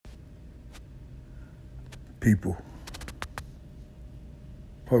people,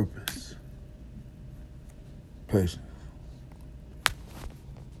 purpose, patience.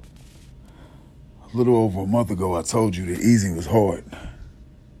 A little over a month ago, I told you that easing was hard.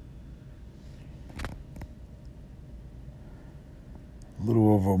 A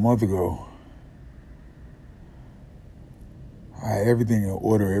little over a month ago, I had everything in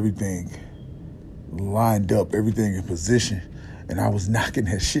order, everything lined up, everything in position, and I was knocking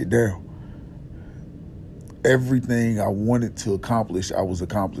that shit down. Everything I wanted to accomplish, I was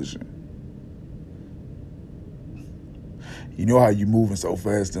accomplishing. You know how you moving so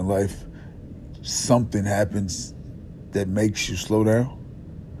fast in life, something happens that makes you slow down?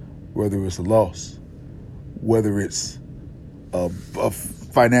 Whether it's a loss, whether it's a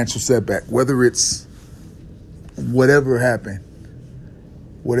financial setback, whether it's whatever happened,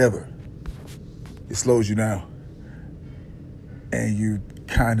 whatever, it slows you down. And you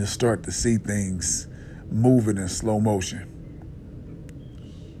kind of start to see things moving in slow motion.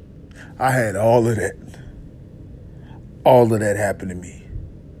 I had all of that. All of that happened to me.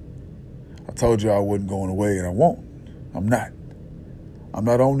 I told you I wasn't going away, and I won't. I'm not. I'm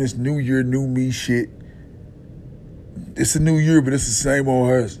not on this new year, new me shit. It's a new year, but it's the same old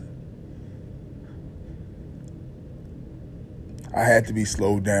hustle. I had to be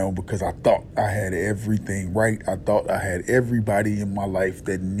slowed down because I thought I had everything right. I thought I had everybody in my life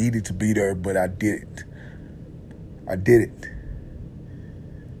that needed to be there, but I didn't. I didn't.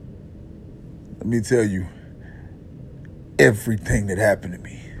 Let me tell you everything that happened to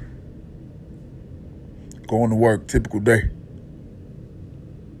me. Going to work, typical day.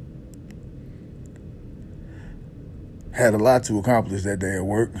 Had a lot to accomplish that day at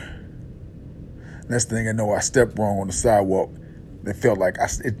work. Next thing I know, I stepped wrong on the sidewalk. It felt like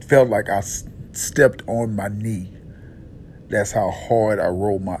I stepped on my knee. That's how hard I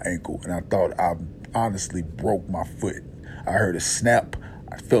rolled my ankle, and I thought I honestly broke my foot. I heard a snap.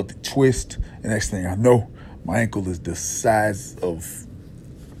 I felt it twist, and next thing I know, my ankle is the size of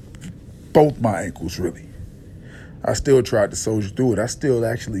both my ankles, really. I still tried to soldier through it. I still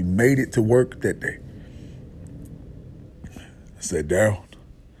actually made it to work that day. I sat down.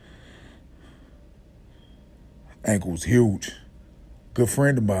 Ankle was huge. Good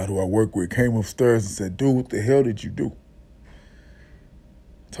friend of mine who I work with came upstairs and said, "Dude, what the hell did you do?"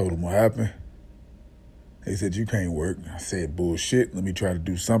 Told him what happened. He said, "You can't work." I said, "Bullshit, let me try to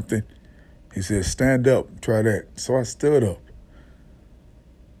do something." He said, "Stand up, try that." So I stood up.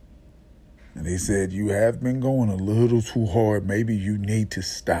 And he said, "You have been going a little too hard. Maybe you need to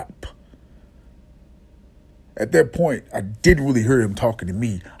stop." At that point, I didn't really hear him talking to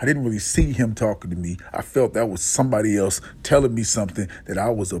me. I didn't really see him talking to me. I felt that was somebody else telling me something that I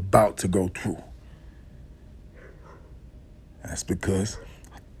was about to go through. That's because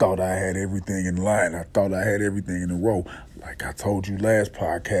I thought I had everything in line. I thought I had everything in a row. Like I told you last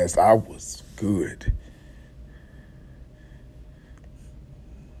podcast, I was good.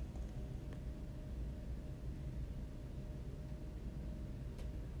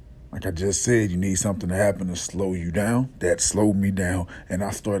 Like I just said, you need something to happen to slow you down. That slowed me down, and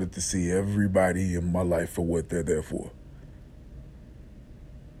I started to see everybody in my life for what they're there for.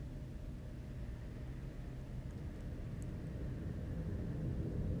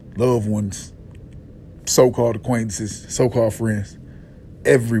 Loved ones, so-called acquaintances, so-called friends,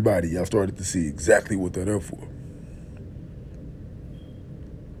 everybody, I started to see exactly what they're there for.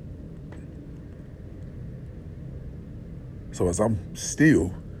 So as I'm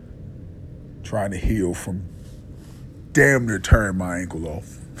still trying to heal from damn near tearing my ankle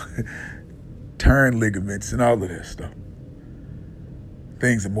off, tearing ligaments and all of that stuff,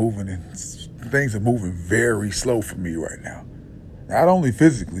 things are moving very slow for me right now. Not only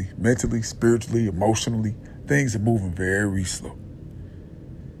physically, mentally, spiritually, emotionally, things are moving very slow.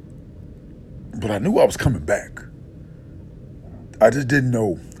 But I knew I was coming back. I just didn't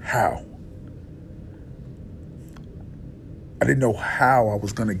know how. I didn't know how I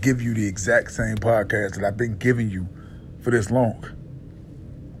was going to give you the exact same podcast that I've been giving you for this long.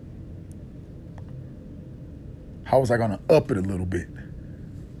 How was I going to up it a little bit?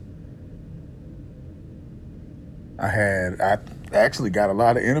 I actually got a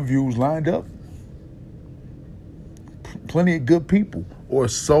lot of interviews lined up. Plenty of good people, or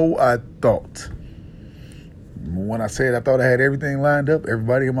so I thought. When I said I thought I had everything lined up,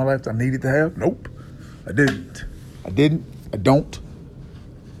 everybody in my life I needed to have, nope, I didn't. I don't.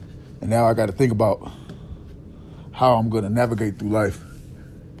 And now I got to think about how I'm going to navigate through life.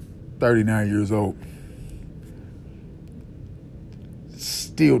 39 years old.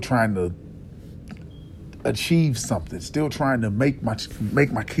 Still trying to achieve something. Still trying to make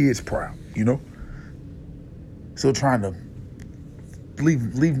my kids proud, you know? Still trying to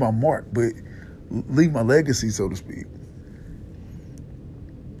leave my mark, but leave my legacy, so to speak.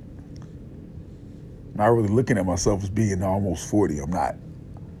 Not really looking at myself as being almost 40. I'm not.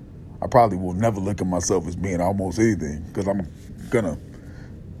 I probably will never look at myself as being almost anything, because I'm gonna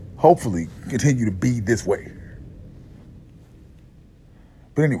hopefully continue to be this way.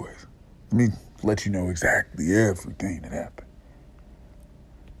 But anyways, let me let you know exactly everything that happened.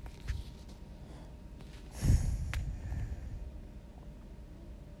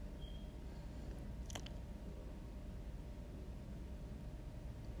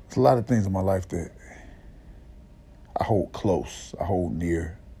 There's a lot of things in my life that I hold close, I hold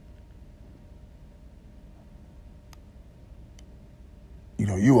near.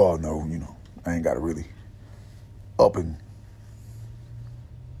 You all know, I ain't got to really up and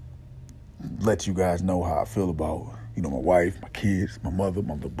let you guys know how I feel about, my wife, my kids, my mother,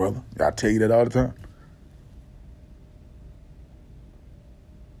 my little brother. I tell you that all the time.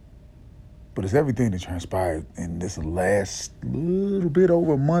 But it's everything that transpired in this last little bit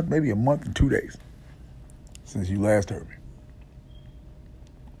over a month, maybe a month and 2 days since you last heard me.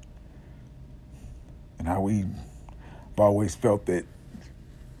 And how I've always felt that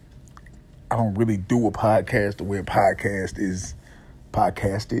I don't really do a podcast the way a podcast is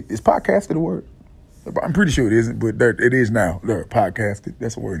podcasted. Is podcasted a word? I'm pretty sure it isn't, but it is now. They're podcasted.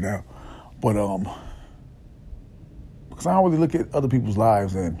 That's a word now. But because I don't really look at other people's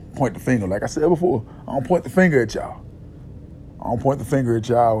lives and point the finger. Like I said before, I don't point the finger at y'all. I don't point the finger at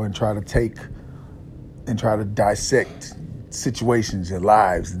y'all and try to dissect situations and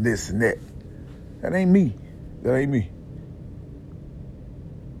lives and this and that. That ain't me. That ain't me.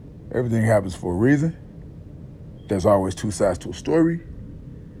 Everything happens for a reason. There's always two sides to a story.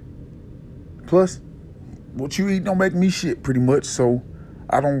 Plus, what you eat don't make me shit, pretty much. So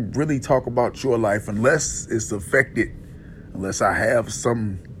I don't really talk about your life unless it's affected, unless I have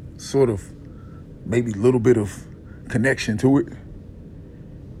some sort of maybe little bit of connection to it.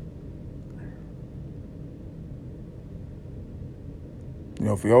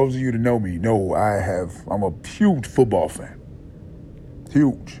 For those of you to know me, know I'm a huge football fan.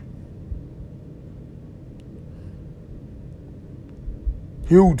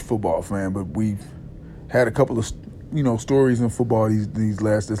 Huge football fan, but we've had a couple of, stories in football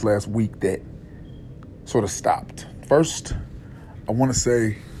this last week that sort of stopped. First, I want to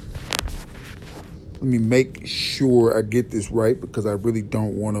say, let me make sure I get this right, because I really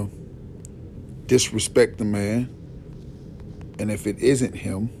don't want to disrespect the man. And if it isn't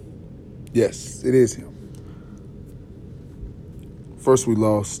him, yes, it is him. First, we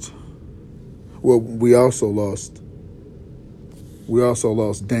also lost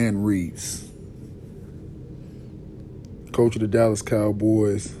Dan Reeves, coach of the Dallas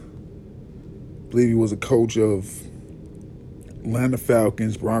Cowboys. I believe he was a coach of Atlanta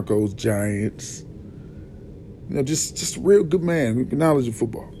Falcons, Broncos, Giants. Just a real good man, with knowledge of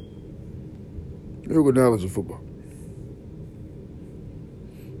football. Real good knowledge of football.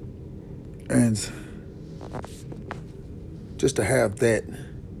 And just to have that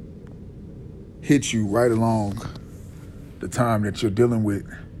hit you right along the time that you're dealing with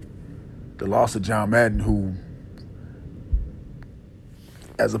the loss of John Madden, who,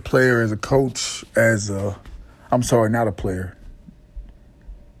 as a player, as a coach, not a player.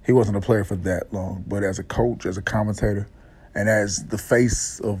 He wasn't a player for that long, but as a coach, as a commentator, and as the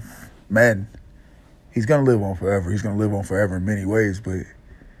face of Madden, he's going to live on forever. He's going to live on forever in many ways, but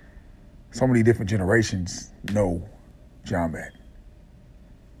so many different generations know John Madden.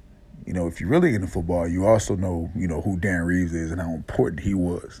 If you're really into football, you also know, who Dan Reeves is and how important he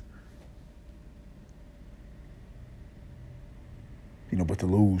was. But to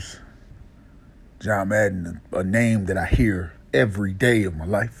lose John Madden, a name that I hear every day of my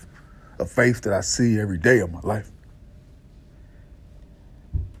life, a face that I see every day of my life.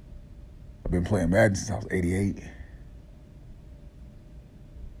 I've been playing Madden since I was 88.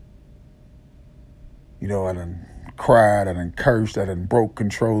 I done cried, I done cursed, I done broke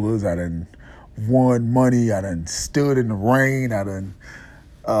controllers, I done won money, I done stood in the rain, I done,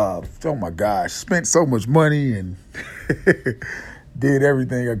 oh my gosh, spent so much money and did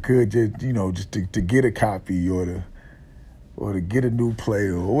everything I could just to get a copy or to get a new play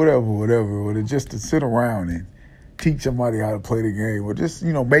or whatever, or to sit around and teach somebody how to play the game, or just,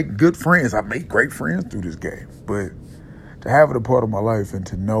 make good friends. I made great friends through this game, but to have it a part of my life and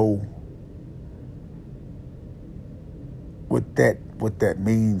to know what that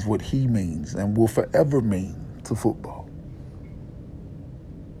means, what he means, and will forever mean to football.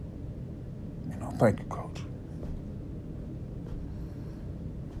 Thank you, Coach.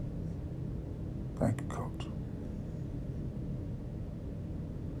 Thank you, Coach.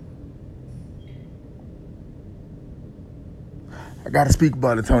 I got to speak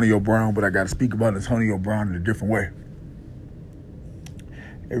about Antonio Brown, but I got to speak about Antonio Brown in a different way.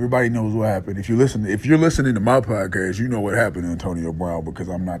 Everybody knows what happened. If you're listening to my podcast, you know what happened to Antonio Brown because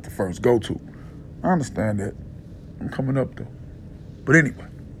I'm not the first go-to. I understand that. I'm coming up though. But anyway,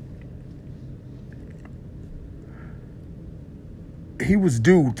 he was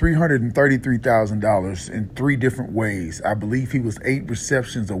due $333,000 in 3 different ways. I believe he was 8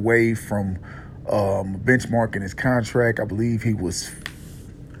 receptions away from benchmarking his contract. I believe he was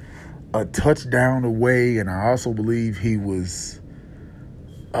a touchdown away, and I also believe he was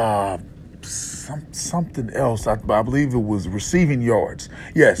something else. I believe it was receiving yards.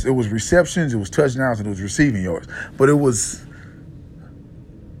 Yes, it was receptions, it was touchdowns, and it was receiving yards. But it was,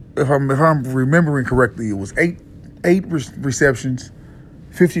 if I'm remembering correctly, it was eight receptions,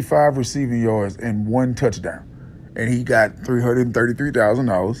 55 receiving yards, and 1 touchdown. And he got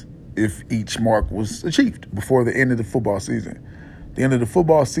 $333,000 if each mark was achieved before the end of the football season. The end of the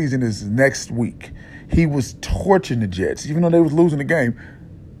football season is next week. He was torching the Jets, even though they was losing the game.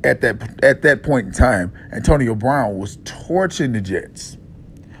 At that point in time, Antonio Brown was torching the Jets.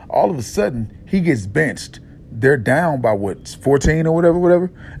 All of a sudden, he gets benched. They're down by 14 or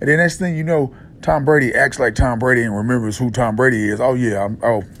whatever. And then next thing you know, Tom Brady acts like Tom Brady and remembers who Tom Brady is. Oh yeah,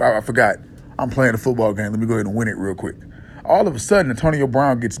 I forgot. I'm playing a football game. Let me go ahead and win it real quick. All of a sudden, Antonio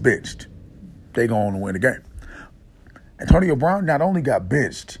Brown gets benched. They go on to win the game. Antonio Brown not only got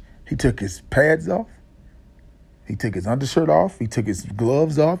benched, he took his pads off. He took his undershirt off. He took his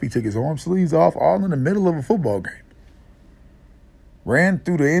gloves off. He took his arm sleeves off, all in the middle of a football game. Ran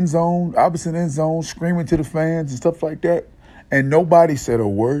through the end zone, opposite end zone, screaming to the fans and stuff like that. And nobody said a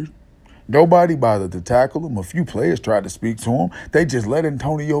word. Nobody bothered to tackle him. A few players tried to speak to him. They just let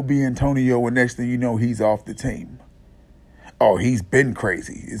Antonio be Antonio, and next thing you know, he's off the team. Oh, he's been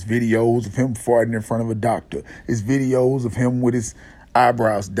crazy. His videos of him farting in front of a doctor. His videos of him with his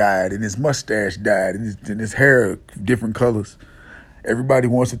eyebrows dyed and his mustache dyed and his hair different colors. Everybody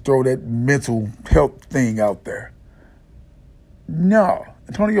wants to throw that mental health thing out there. No,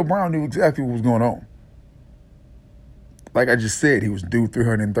 Antonio Brown knew exactly what was going on. Like I just said, he was due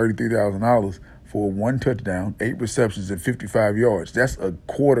 $333,000 for 1 touchdown, 8 receptions, and 55 yards. That's a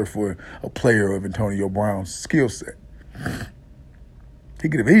quarter for a player of Antonio Brown's skill set. He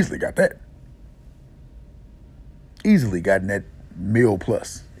could have easily got that. Easily gotten that $1 million+.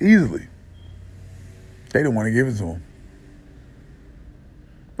 Easily. They didn't want to give it to him.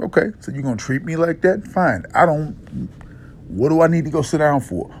 Okay, so you're going to treat me like that? Fine. What do I need to go sit down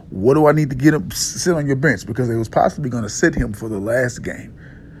for? What do I need to get him sit on your bench? Because they was possibly going to sit him for the last game.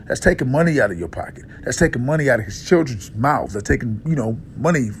 That's taking money out of your pocket. That's taking money out of his children's mouths. That's taking,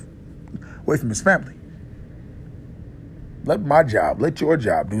 money away from his family. Let your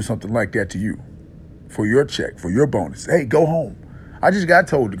job do something like that to you for your check, for your bonus. Hey, go home. I just got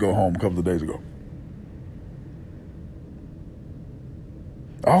told to go home a couple of days ago.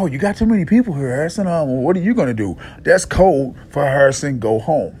 Oh, you got too many people here, Harrison. What are you going to do? That's code for Harrison, go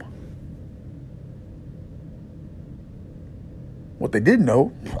home. What they didn't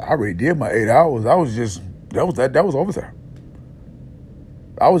know, I already did my 8 hours. That was overtime.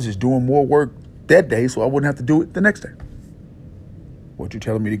 I was just doing more work that day so I wouldn't have to do it the next day. What, you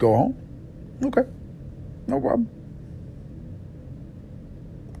telling me to go home? Okay, no problem.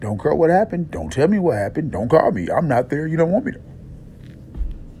 Don't care what happened. Don't tell me what happened. Don't call me. I'm not there. You don't want me to.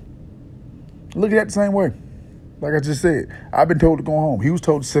 Look at that the same way. Like I just said, I've been told to go home. He was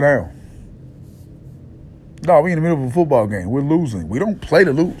told to sit down. No, we in the middle of a football game. We're losing. We don't play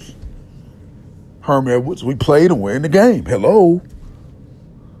to lose. Herm Edwards, we play to win the game. Hello.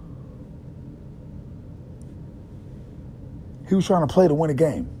 He was trying to play to win a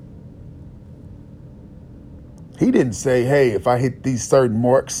game. He didn't say, hey, if I hit these certain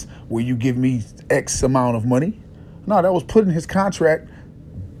marks, will you give me X amount of money? No, that was put in his contract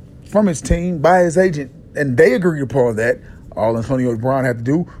from his team by his agent, and they agreed upon that. All Antonio Brown had to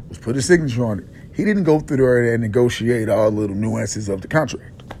do was put his signature on it. He didn't go through there and negotiate all the little nuances of the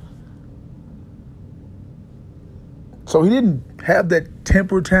contract. So he didn't have that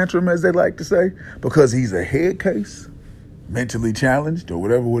temper tantrum, as they like to say, because he's a head case, mentally challenged or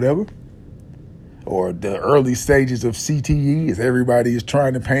whatever, or the early stages of CTE, as everybody is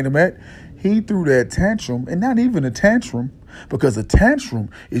trying to paint him at. He threw that tantrum, and not even a tantrum, because a tantrum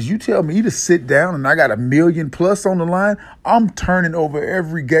is you tell me to sit down and I got $1 million+ on the line. I'm turning over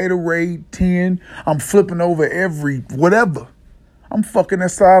every Gatorade tin. I'm flipping over every whatever. I'm fucking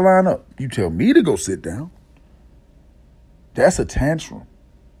that sideline up. You tell me to go sit down. That's a tantrum.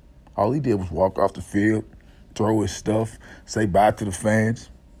 All he did was walk off the field, throw his stuff, say bye to the fans.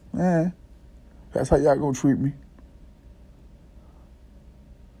 That's how y'all gonna treat me.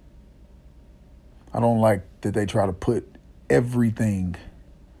 I don't like that they try to put everything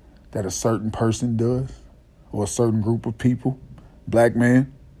that a certain person does or a certain group of people, black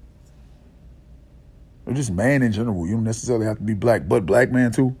man, or just man in general. You don't necessarily have to be black, but black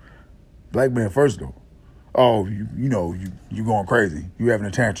man too. Black man first though. Oh, you going crazy. You having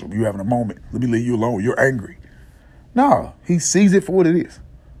a tantrum. You having a moment. Let me leave you alone. You're angry. No, he sees it for what it is.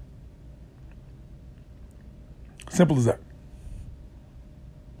 Simple as that.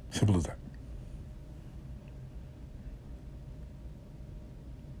 Simple as that.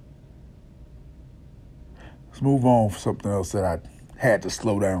 Let's move on for something else that I had to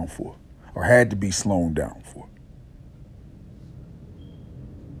slow down for, or had to be slowed down for.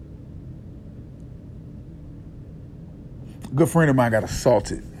 A good friend of mine got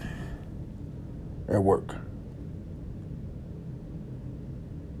assaulted at work.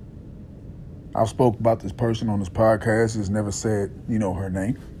 I've spoke about this person on this podcast. Has never said, her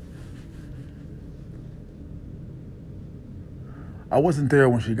name. I wasn't there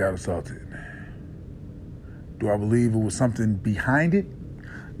when she got assaulted. Do I believe it was something behind it?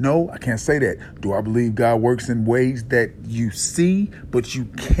 No, I can't say that. Do I believe God works in ways that you see, but you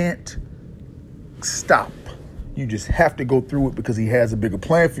can't stop? You just have to go through it because he has a bigger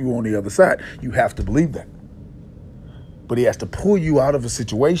plan for you on the other side. You have to believe that. But he has to pull you out of a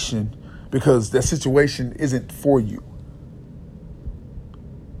situation because that situation isn't for you.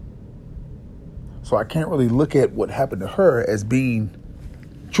 So I can't really look at what happened to her as being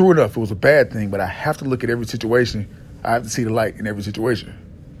true enough. It was a bad thing, but I have to look at every situation. I have to see the light in every situation.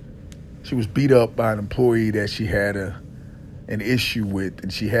 She was beat up by an employee that she had an issue with,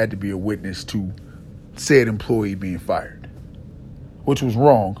 and she had to be a witness to said employee being fired, which was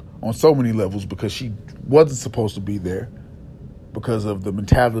wrong on so many levels because she wasn't supposed to be there because of the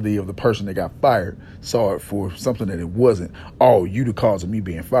mentality of the person that got fired, saw it for something that it wasn't. Oh, you the cause of me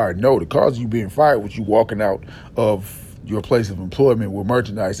being fired. No, the cause of you being fired was you walking out of your place of employment with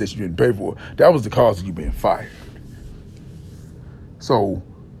merchandise that you didn't pay for. That was the cause of you being fired. So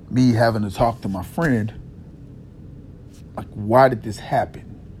me having to talk to my friend, like, why did this happen?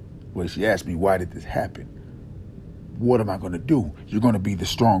 Well, she asked me, why did this happen? What am I going to do? You're going to be the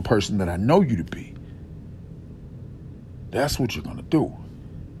strong person that I know you to be. That's what you're going to do.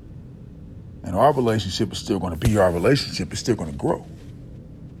 And our relationship is still going to be our relationship. It's still going to grow.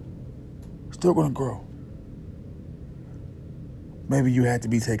 Still going to grow. Maybe you had to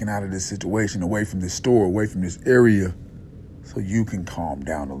be taken out of this situation, away from this store, away from this area, so you can calm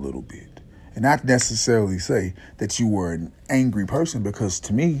down a little bit. And not necessarily say that you were an angry person, because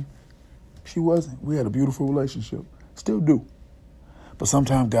to me, she wasn't. We had a beautiful relationship. Still do. But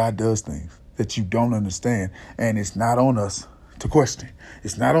sometimes God does things that you don't understand, and it's not on us to question.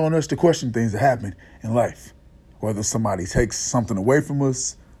 It's not on us to question things that happen in life. Whether somebody takes something away from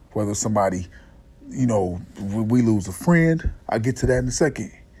us, whether somebody, we lose a friend, I'll get to that in a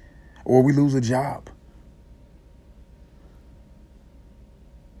second, or we lose a job.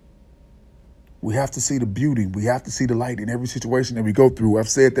 We have to see the beauty. We have to see the light in every situation that we go through. I've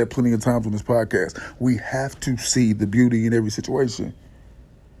said that plenty of times on this podcast. We have to see the beauty in every situation.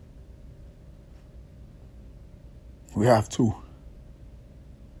 We have to.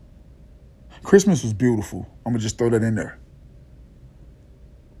 Christmas was beautiful. I'm going to just throw that in there.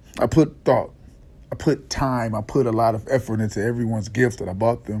 I put thought, I put time, I put a lot of effort into everyone's gift that I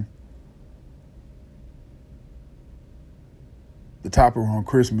bought them. The topper on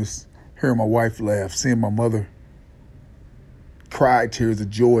Christmas, hearing my wife laugh, seeing my mother cry tears of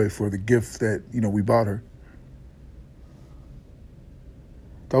joy for the gift that, we bought her.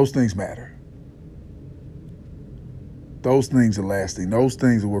 Those things matter. Those things are lasting. Those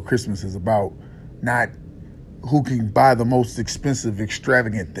things are what Christmas is about, not who can buy the most expensive,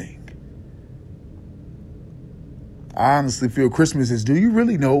 extravagant thing. I honestly feel Christmas is, do you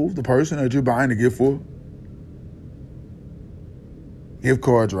really know the person that you're buying a gift for? Gift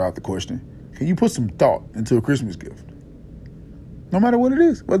cards are out the question. Can you put some thought into a Christmas gift? No matter what it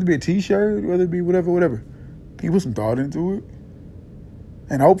is, whether it be a t-shirt, whether it be whatever. Can you put some thought into it?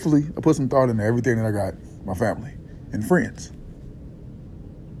 And hopefully I put some thought into everything that I got, my family and friends.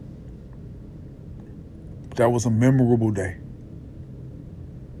 That was a memorable day.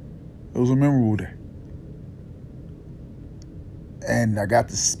 It was a memorable day. And I got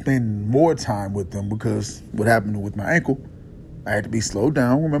to spend more time with them because what happened with my ankle, I had to be slowed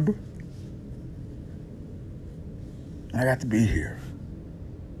down, remember? I got to be here.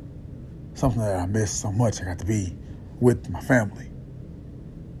 Something that I miss so much. I got to be with my family.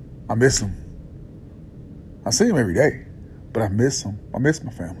 I miss them. I see them every day, but I miss them. I miss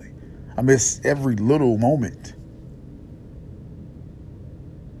my family. I miss every little moment.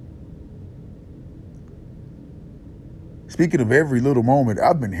 Speaking of every little moment,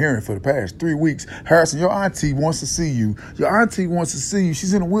 I've been hearing for the past 3 weeks, Harrison, your auntie wants to see you. Your auntie wants to see you.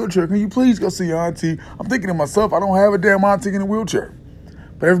 She's in a wheelchair. Can you please go see your auntie? I'm thinking to myself, I don't have a damn auntie in a wheelchair.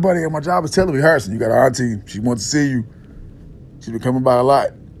 But everybody at my job is telling me, Harrison, you got an auntie. She wants to see you. She's been coming by a lot.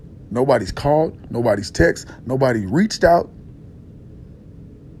 Nobody's called. Nobody's texted. Nobody reached out.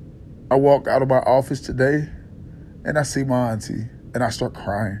 I walk out of my office today and I see my auntie and I start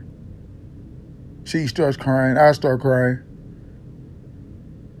crying. She starts crying. I start crying.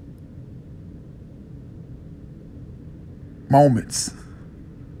 Moments.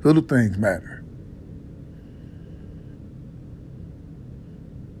 Little things matter.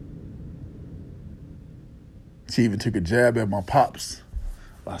 She even took a jab at my pops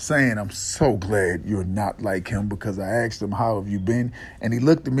by saying, I'm so glad you're not like him, because I asked him, how have you been? And he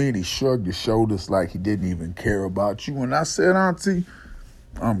looked at me and he shrugged his shoulders like he didn't even care about you. And I said, Auntie,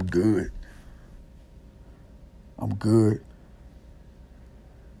 I'm good. I'm good.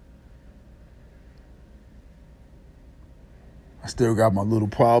 I still got my little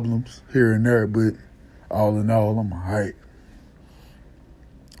problems here and there, but all in all, I'm all right.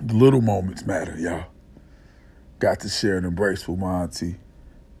 The little moments matter, y'all. Got to share an embrace with my auntie.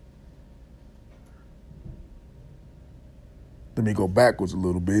 Let me go backwards a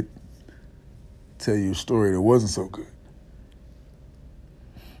little bit, tell you a story that wasn't so good.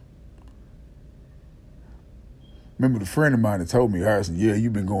 Remember the friend of mine that told me, Harrison, yeah,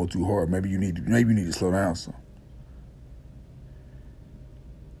 you've been going too hard. Maybe you need to slow down some.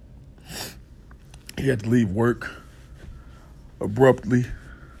 He had to leave work abruptly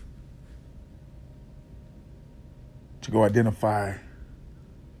to go identify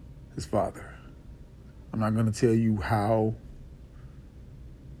his father. I'm not going to tell you how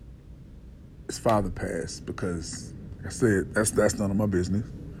his father passed, because, like I said, that's none of my business.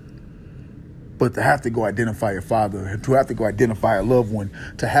 But to have to go identify your father, to have to go identify a loved one,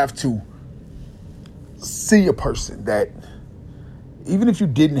 to have to see a person that, even if you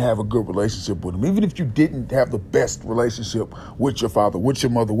didn't have a good relationship with him, even if you didn't have the best relationship with your father, with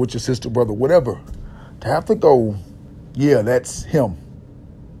your mother, with your sister, brother, whatever, to have to go, yeah, that's him.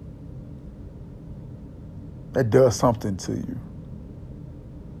 That does something to you.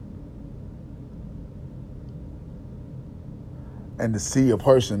 And to see a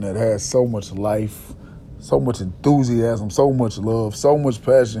person that has so much life, so much enthusiasm, so much love, so much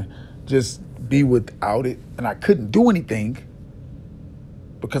passion, just be without it. And I couldn't do anything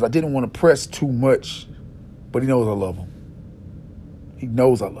because I didn't want to press too much. But he knows I love him. He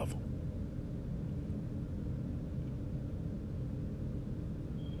knows I love him.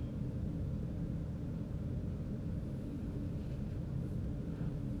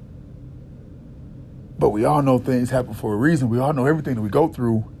 But we all know things happen for a reason. We all know everything that we go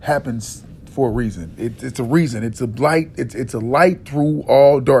through happens for a reason. It's a reason. It's a light. It's a light through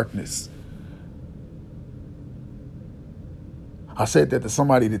all darkness. I said that to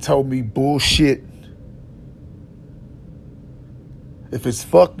somebody that told me bullshit. If it's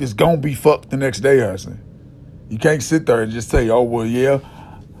fucked, it's gonna be fucked the next day, Harrison. You can't sit there and just say, oh, well, yeah.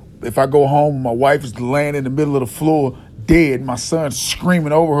 If I go home, my wife is laying in the middle of the floor, dead. My son's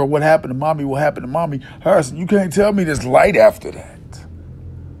screaming over her, what happened to mommy? What happened to mommy? Harrison, you can't tell me there's light after that.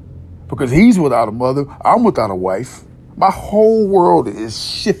 Because he's without a mother. I'm without a wife. My whole world is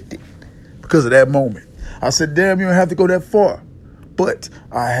shifted because of that moment. I said, damn, you don't have to go that far. But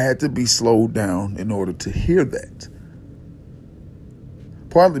I had to be slowed down in order to hear that.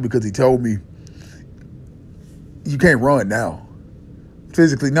 Partly because he told me, you can't run now.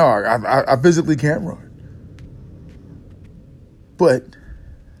 Physically, no, I physically can't run. But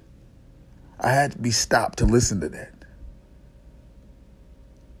I had to be stopped to listen to that.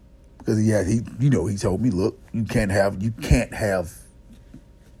 Because he told me, look, you can't have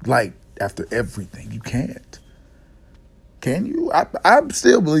light after everything. You can't. Can you? I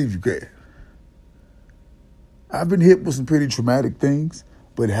still believe you can. I've been hit with some pretty traumatic things,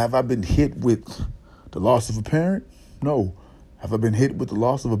 but have I been hit with the loss of a parent? No. Have I been hit with the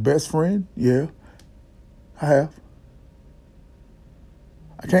loss of a best friend? Yeah, I have.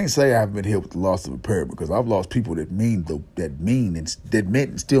 I can't say I haven't been hit with the loss of a parent, because I've lost people that meant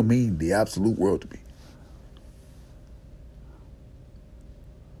and still mean the absolute world to me.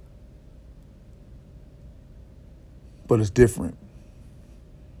 But it's different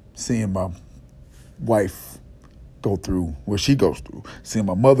seeing my wife go through what she goes through, seeing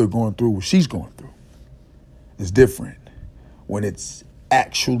my mother going through what she's going through. It's different when it's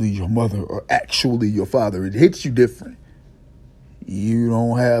actually your mother or actually your father. It hits you different. You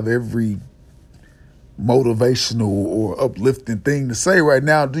don't have every motivational or uplifting thing to say right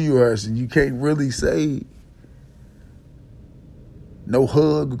now, do you, Harrison? You can't really say No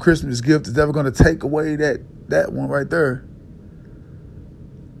hug or Christmas gift is ever going to take away that one right there.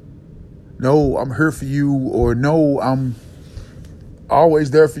 No, I'm here for you, or no, I'm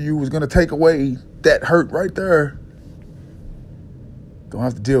always there for you is going to take away that hurt right there. Don't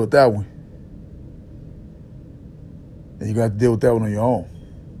have to deal with that one. And you got to deal with that one on your own.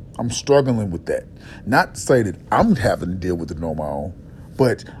 I'm struggling with that. Not to say that I'm having to deal with it on my own,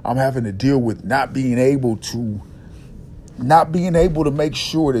 but I'm having to deal with not being able to make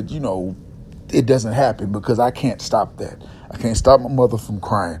sure that, it doesn't happen, because I can't stop that. I can't stop my mother from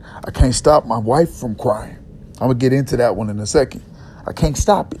crying. I can't stop my wife from crying. I'm going to get into that one in a second. I can't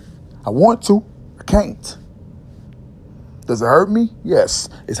stop it. I want to. I can't. Does it hurt me? Yes.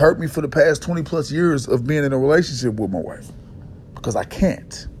 It's hurt me for the past 20 plus years of being in a relationship with my wife, because I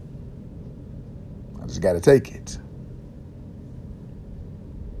can't. I just got to take it.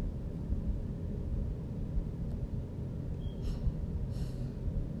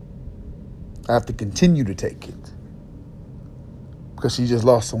 I have to continue to take it, because she just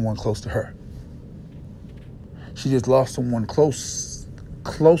lost someone close to her. She just lost someone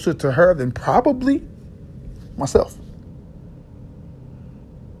closer to her than probably myself.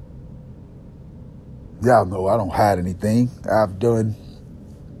 Y'all know I don't hide anything. I've done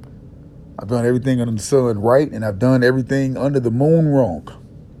everything under the sun right, and I've done everything under the moon wrong.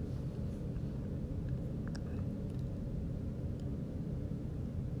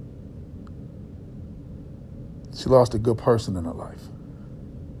 She lost a good person in her life.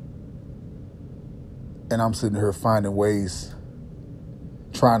 And I'm sitting here trying to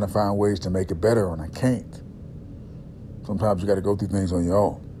find ways to make it better, and I can't. Sometimes you got to go through things on your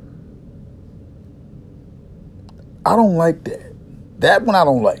own. I don't like that. That one I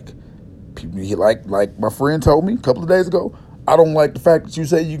don't like. People, like my friend told me a couple of days ago, I don't like the fact that you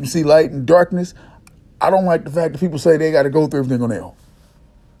say you can see light in darkness. I don't like the fact that people say they got to go through everything on their own.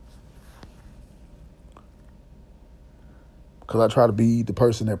 Because I try to be the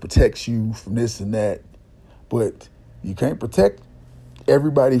person that protects you from this and that. But you can't protect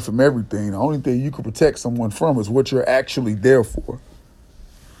everybody from everything. The only thing you can protect someone from is what you're actually there for.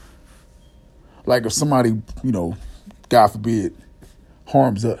 Like if somebody, God forbid,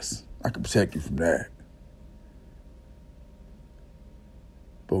 harms us, I can protect you from that.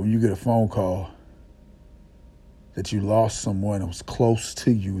 But when you get a phone call that you lost someone that was close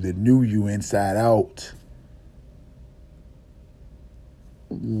to you, that knew you inside out,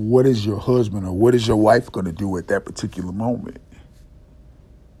 what is your husband or what is your wife going to do at that particular moment?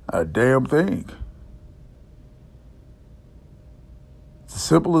 A damn thing. It's as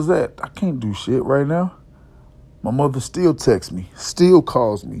simple as that. I can't do shit right now. My mother still texts me, still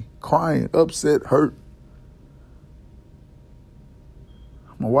calls me, crying, upset, hurt.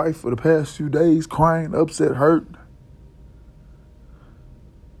 My wife for the past few days crying, upset, hurt.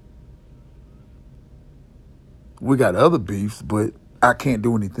 We got other beefs, but I can't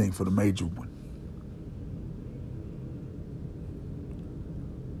do anything for the major one.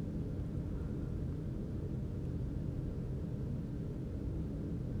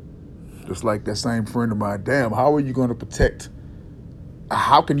 Just like that same friend of mine, damn, how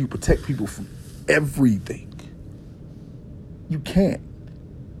can you protect people from everything? You can't.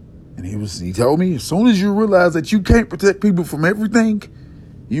 And he told me, as soon as you realize that you can't protect people from everything,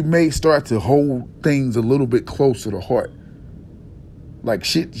 you may start to hold things a little bit closer to heart. Like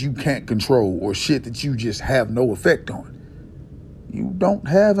shit you can't control or shit that you just have no effect on. You don't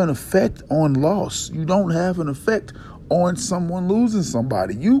have an effect on loss. You don't have an effect on someone losing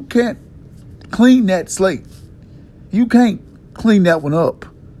somebody. You can't clean that slate. You can't clean that one up.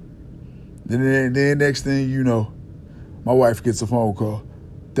 Then next thing you know, my wife gets a phone call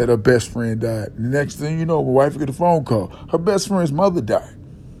that her best friend died. And the next thing you know, my wife gets a phone call. Her best friend's mother died.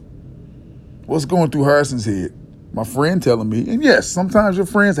 What's going through Harrison's head? My friend telling me, and yes, sometimes your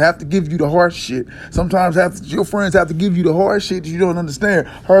friends have to give you the harsh shit. Sometimes your friends have to give you the hard shit that you don't understand.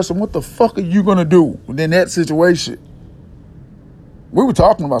 Harrison, what the fuck are you going to do in that situation? We were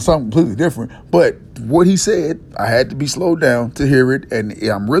talking about something completely different, but what he said, I had to be slowed down to hear it, and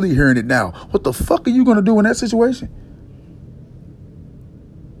I'm really hearing it now. What the fuck are you going to do in that situation?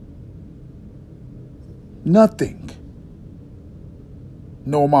 Nothing.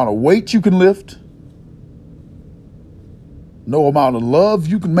 No amount of weight you can lift. No amount of love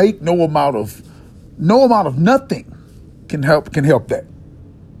you can make. No amount of nothing can help that.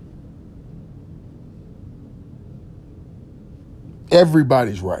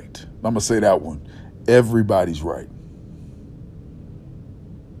 Everybody's right. I'm going to say that one. Everybody's right.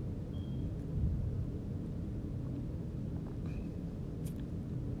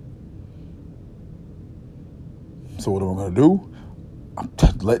 So what am I going to do?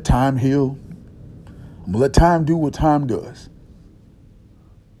 Let time heal. I'm going to let time do what time does.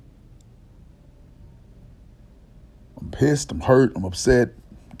 I'm pissed, I'm hurt, I'm upset.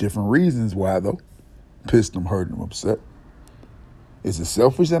 Different reasons why, though. I'm pissed, I'm hurt, I'm upset. Is it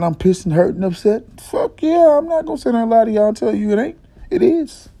selfish that I'm pissed and hurt and upset? Fuck yeah, I'm not going to sit there and lie to y'all and tell you it ain't. It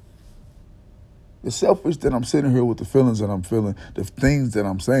is. It's selfish that I'm sitting here with the feelings that I'm feeling, the things that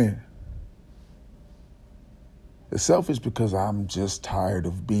I'm saying. It's selfish because I'm just tired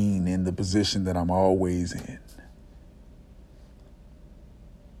of being in the position that I'm always in.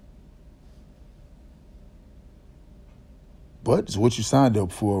 But it's what you signed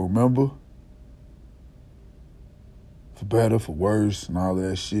up for, remember? For better, for worse, and all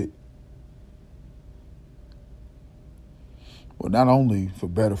that shit. Well, not only for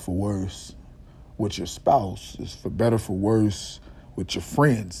better, for worse with your spouse, it's for better, for worse with your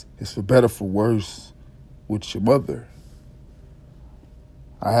friends. It's for better, for worse with your mother.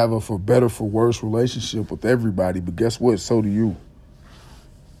 I have a for better, for worse relationship with everybody, but guess what? So do you.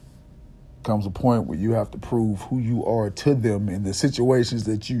 Comes a point where you have to prove who you are to them in the situations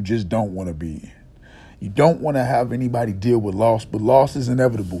that you just don't want to be in. You don't want to have anybody deal with loss, but loss is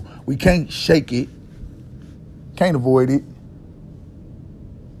inevitable. We can't shake it, can't avoid it.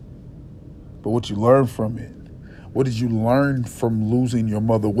 But what you learn from it, what did you learn from losing your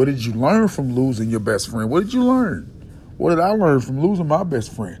mother? What did you learn from losing your best friend? What did you learn? What did I learn from losing my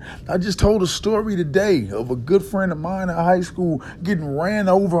best friend? I just told a story today of a good friend of mine in high school getting ran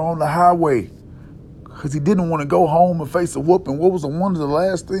over on the highway because he didn't want to go home and face a whooping. What was one of the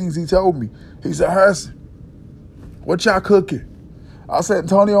last things he told me? He said, Harrison, what y'all cooking? I said,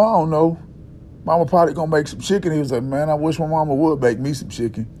 Antonio, I don't know. Mama probably gonna make some chicken. He was like, man, I wish my mama would make me some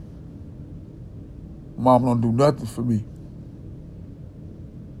chicken. Mama don't do nothing for me.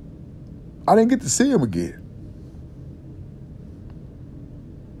 I didn't get to see him again.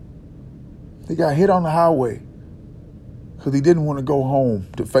 He got hit on the highway because he didn't want to go home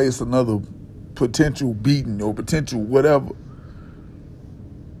to face another potential beating or potential whatever.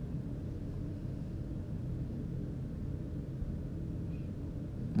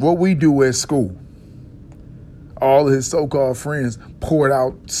 What we do at school, all of his so-called friends poured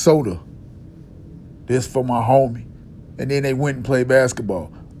out soda. This for my homie. And then they went and played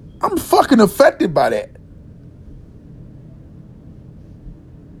basketball. I'm fucking affected by that.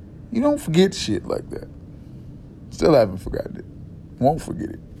 You don't forget shit like that. Still haven't forgotten it. Won't forget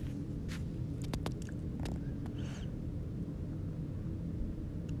it.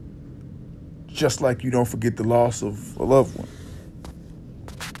 Just like you don't forget the loss of a loved one.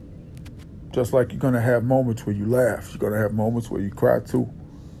 Just like you're going to have moments where you laugh. You're going to have moments where you cry too.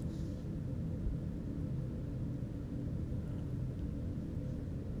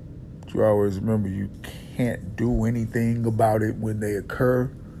 But you always remember you can't do anything about it when they occur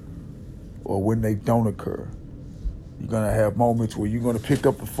or when they don't occur. You're going to have moments where you're going to pick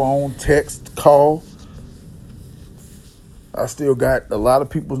up the phone, text, call. I still got a lot of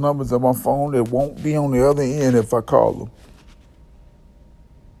people's numbers on my phone that won't be on the other end if I call them.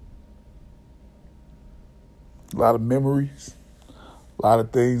 A lot of memories, a lot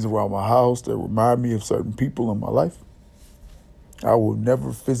of things around my house that remind me of certain people in my life. I will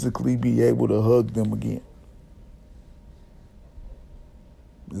never physically be able to hug them again.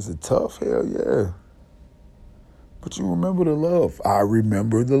 Is it tough? Hell yeah. But you remember the love. I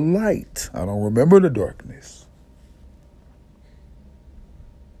remember the light. I don't remember the darkness.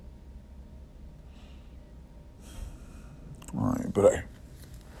 All right, but hey,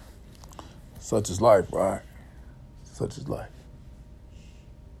 such is life, right? Such is life.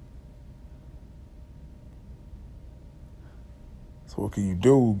 So what can you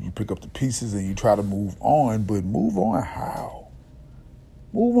do? You pick up the pieces and you try to move on, but move on how?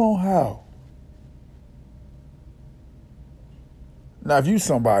 Move on how? Now, if you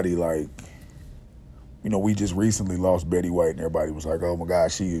somebody like, we just recently lost Betty White and everybody was like, oh my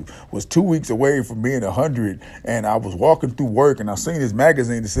gosh, she was 2 weeks away from being 100. And I was walking through work and I seen this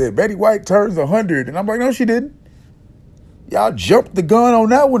magazine that said, Betty White turns 100. And I'm like, no, she didn't. Y'all jumped the gun on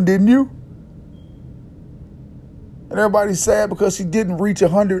that one, didn't you? And everybody's sad because she didn't reach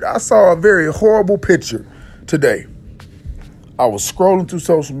 100. I saw a very horrible picture today. I was scrolling through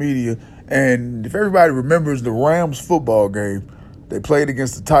social media, and if everybody remembers the Rams football game, they played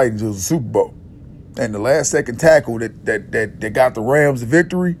against the Titans. It was a Super Bowl. And the last second tackle that got the Rams the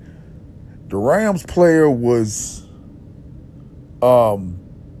victory, the Rams player was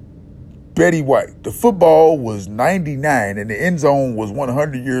Betty White. The football was 99 and the end zone was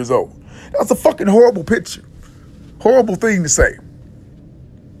 100 years old. That's a fucking horrible picture. Horrible thing to say.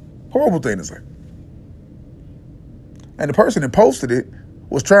 Horrible thing to say. And the person that posted it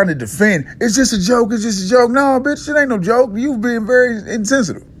was trying to defend, it's just a joke, it's just a joke. No, bitch, it ain't no joke. You've been very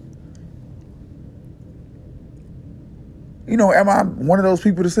insensitive. You know, am I one of those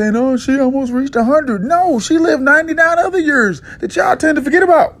people that's saying, oh, she almost reached 100? No, she lived 99 other years that y'all tend to forget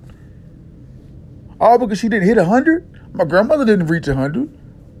about. All because she didn't hit 100? My grandmother didn't reach 100.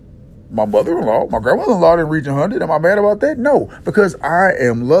 My mother-in-law, my grandmother-in-law didn't reach 100. Am I mad about that? No, because I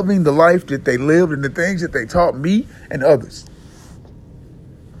am loving the life that they lived and the things that they taught me and others.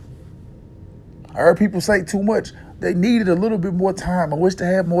 I heard people say too much. They needed a little bit more time. I wish they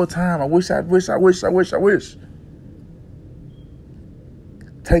had more time. I wish.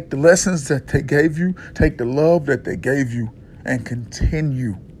 Take the lessons that they gave you, take the love that they gave you, and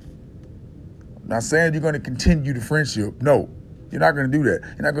continue. I'm not saying you're going to continue the friendship. No, you're not going to do that.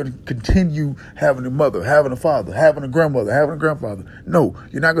 You're not going to continue having a mother, having a father, having a grandmother, having a grandfather. No,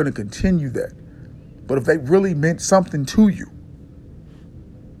 you're not going to continue that. But if they really meant something to you,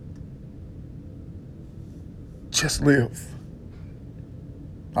 just live.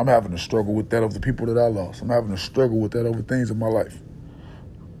 I'm having a struggle with that of the people that I lost. I'm having a struggle with that over things in my life.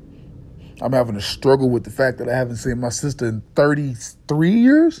 I'm having a struggle with the fact that I haven't seen my sister in 33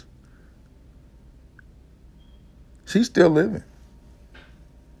 years. She's still living.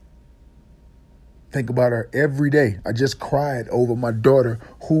 Think about her every day. I just cried over my daughter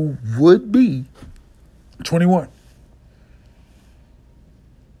who would be 21.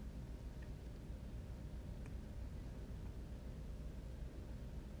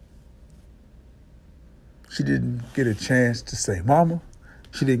 She didn't get a chance to say mama.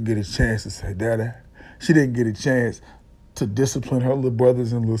 She didn't get a chance to say dada. She didn't get a chance to discipline her little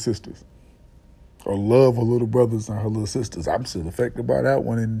brothers and little sisters or love her little brothers and her little sisters. I'm still affected by that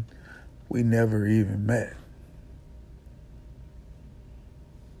one, and we never even met.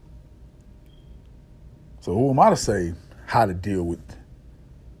 So who am I to say how to deal with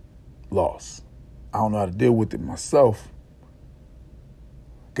loss? I don't know how to deal with it myself.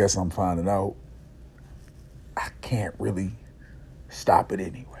 Guess I'm finding out I can't really stop it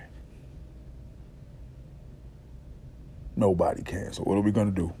anyway. Nobody can. So what are we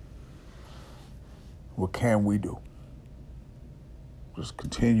going to do? What can we do? Just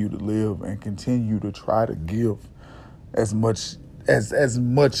continue to live and continue to try to give as much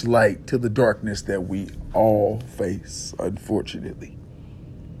light to the darkness that we all face, unfortunately.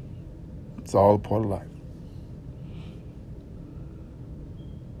 It's all a part of life.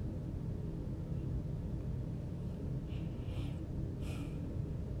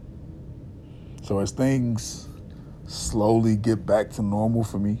 So as things slowly get back to normal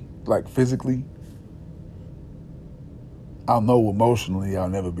for me, like physically, I'll know emotionally I'll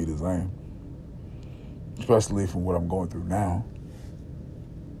never be the same, especially from what I'm going through now.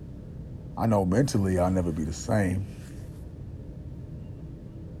 I know mentally I'll never be the same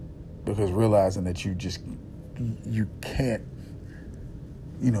because realizing that you can't,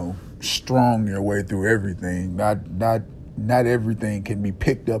 strong your way through everything. Not everything can be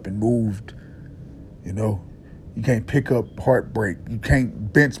picked up and moved. You can't pick up heartbreak. You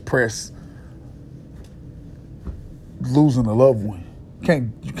can't bench press losing a loved one.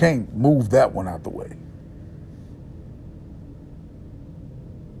 You can't move that one out the way.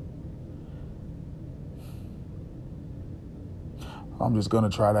 I'm just going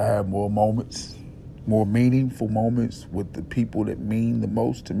to try to have more moments, more meaningful moments with the people that mean the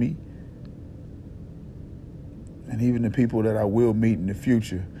most to me. And even the people that I will meet in the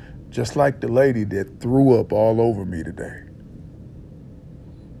future. Just like the lady that threw up all over me today.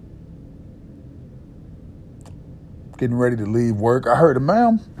 Getting ready to leave work. I heard her,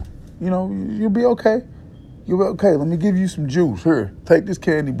 ma'am, you'll be okay. You'll be okay. Let me give you some juice. Here, take this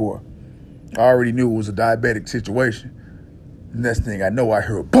candy bar. I already knew it was a diabetic situation. Next thing I know, I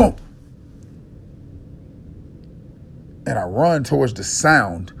hear a boom. And I run towards the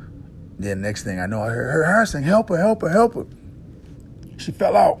sound. Then next thing I know, I hear her saying, help her, help her, help her. She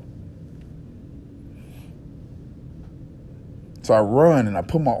fell out. So I run and I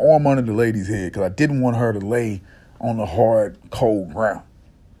put my arm under the lady's head because I didn't want her to lay on the hard, cold ground.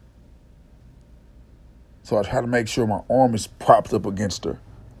 So I try to make sure my arm is propped up against her.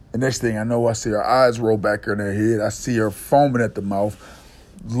 The next thing I know, I see her eyes roll back in her head. I see her foaming at the mouth.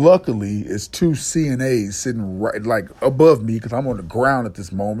 Luckily, it's two CNAs sitting right above me because I'm on the ground at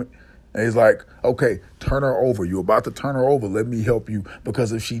this moment. And he's like, okay, turn her over. You're about to turn her over. Let me help you.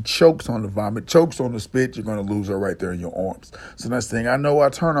 Because if she chokes on the vomit, chokes on the spit, you're going to lose her right there in your arms. So next thing I know, I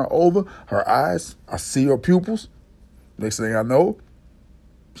turn her over. Her eyes, I see her pupils. Next thing I know,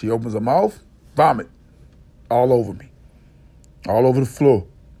 she opens her mouth, vomit all over me, all over the floor.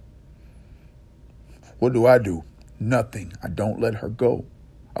 What do? Nothing. I don't let her go.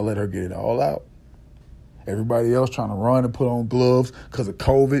 I let her get it all out. Everybody else trying to run and put on gloves because of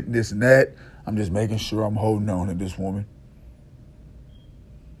COVID and this and that. I'm just making sure I'm holding on to this woman.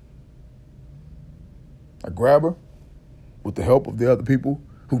 I grab her with the help of the other people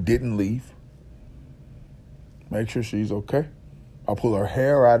who didn't leave. Make sure she's okay. I pull her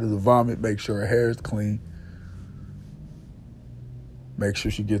hair out of the vomit, make sure her hair is clean. Make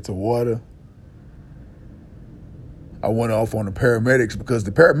sure she gets her water. I went off on the paramedics because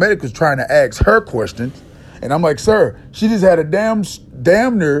the paramedic was trying to ask her questions. And I'm like, sir, she just had a damn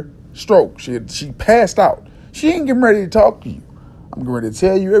near stroke. She passed out. She ain't getting ready to talk to you. I'm getting ready to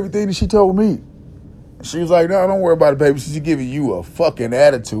tell you everything that she told me. And she was like, no, don't worry about it, baby. She's giving you a fucking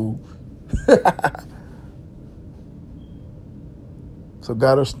attitude. So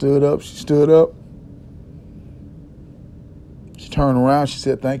got her stood up. She stood up. She turned around. She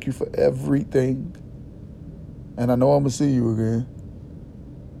said, thank you for everything. And I know I'm going to see you again.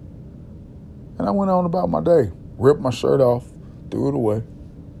 And I went on about my day. Ripped my shirt off. Threw it away.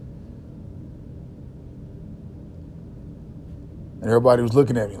 And everybody was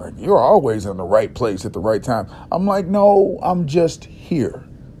looking at me like, you're always in the right place at the right time. I'm like, no, I'm just here.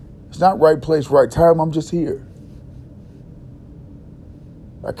 It's not right place, right time. I'm just here.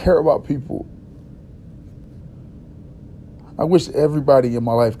 I care about people. I wish everybody in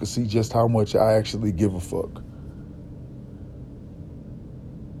my life could see just how much I actually give a fuck.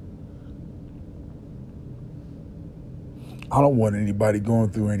 I don't want anybody going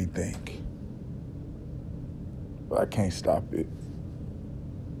through anything. But I can't stop it.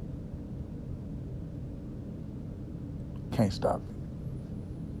 Can't stop it.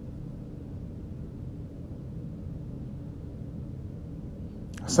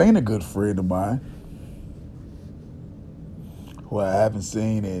 I seen a good friend of mine who I haven't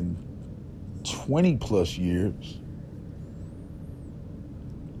seen in 20 plus years.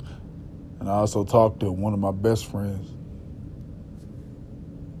 And I also talked to one of my best friends.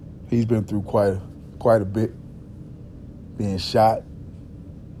 He's been through quite a bit. Being shot,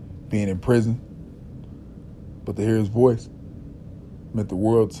 being in prison. But to hear his voice meant the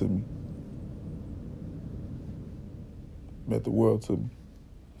world to me. Meant the world to me.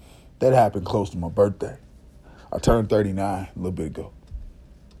 That happened close to my birthday. I turned 39 a little bit ago.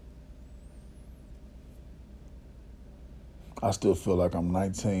 I still feel like I'm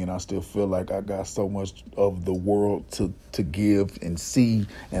 19. I still feel like I got so much of the world to give and see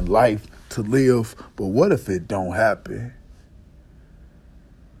and life to live. But what if it don't happen?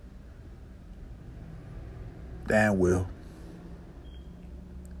 Damn well.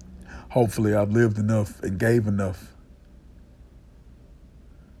 Hopefully I've lived enough and gave enough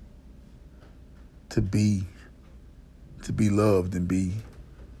to be loved and be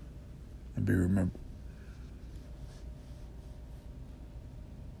remembered.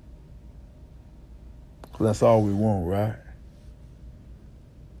 So that's all we want, right?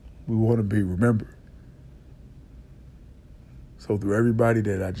 We want to be remembered. So through everybody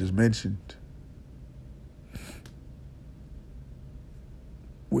that I just mentioned,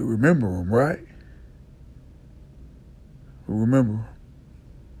 we remember them, right? We remember them.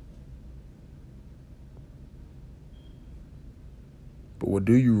 But what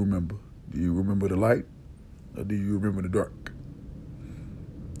do you remember? Do you remember the light or do you remember the dark?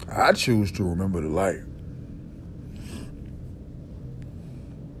 I choose to remember the light.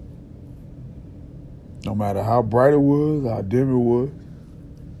 No matter how bright it was, how dim it was,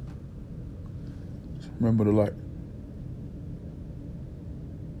 just remember the light.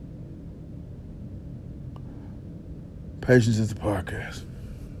 Patience is the podcast.